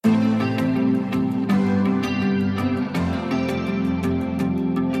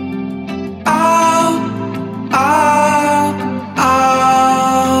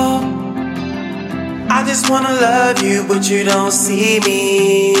love you, but you don't see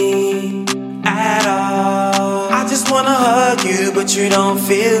me at all. I just wanna hug you, but you don't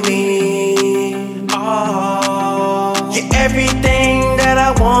feel me. Oh, you're everything that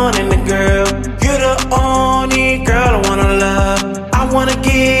I want in a girl. You're the only girl I wanna love. I wanna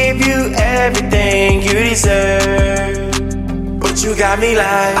give you everything you deserve, but you got me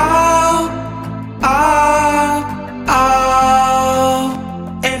like, oh, oh,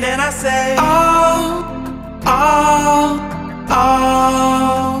 oh. And then I say, oh, oh,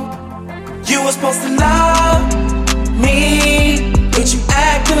 oh. You were supposed to love me, but you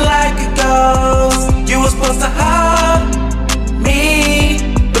acting like a ghost. You were supposed to hug me,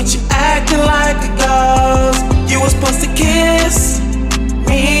 but you acting like a ghost. You were supposed to kiss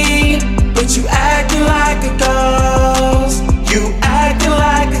me, but you acting like a ghost. You acting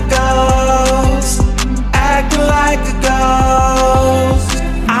like a ghost, acting like a ghost.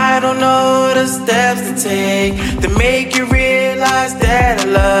 I don't know the steps to take to make you realize that I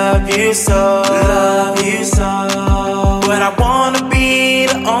love you so, But I wanna be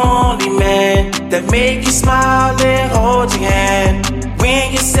the only man that make you smile and hold your hand.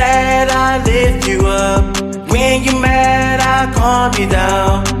 When you're sad, I lift you up. When you're mad, I calm you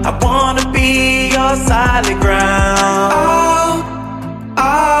down. I wanna be your solid ground. Oh,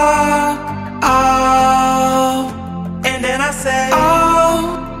 oh, oh. And then I say, oh,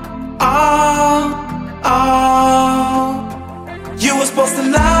 oh, oh. You were supposed to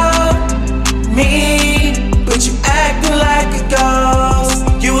love me,